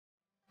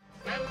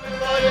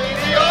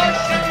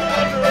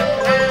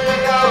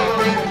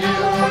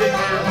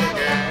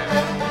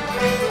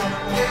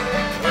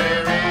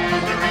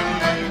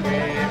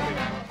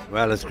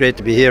Well, it's great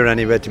to be here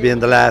anyway, to be in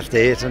the last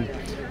 8, and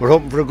we're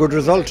hoping for a good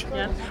result.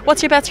 Yeah.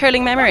 What's your best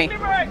hurling memory?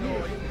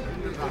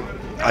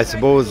 I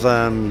suppose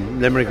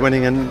Limerick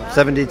winning in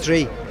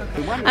 '73.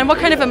 And what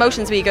kind of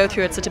emotions will you go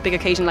through at such a big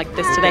occasion like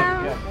this today?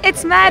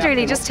 It's mad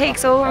really, just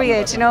takes over you,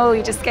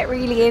 you just get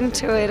really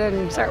into it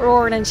and start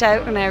roaring and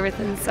shouting and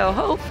everything, so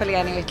hopefully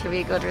anyway it'll be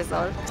a good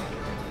result.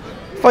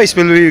 Vice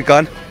will be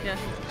gone. Yeah.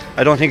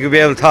 I don't think you'll be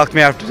able to talk to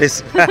me after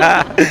this.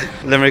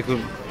 Limerick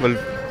will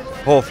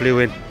hopefully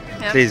win,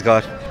 please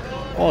God.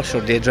 Oh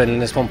sure, the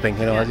adrenaline is pumping,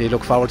 you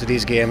look forward to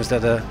these games. They're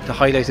the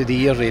highlight of the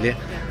year really.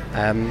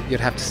 You'd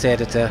have to say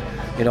that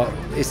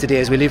it's the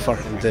days we live for.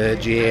 The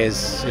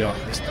GAs,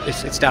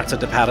 it starts at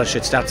the parish,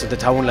 it starts at the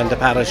townland, the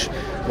parish,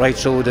 right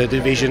through the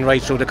division,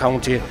 right through the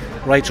county,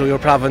 right through your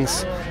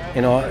province.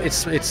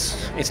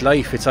 It's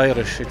life, it's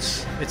Irish,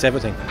 it's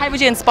everything. How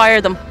would you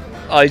inspire them?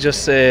 I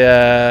just say,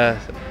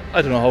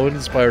 I don't know how it would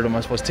inspire them.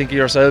 I suppose think of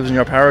yourselves and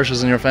your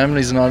parishes and your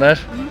families and all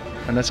that,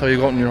 and that's how you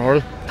go out in your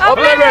hurl. Up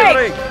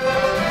Limerick!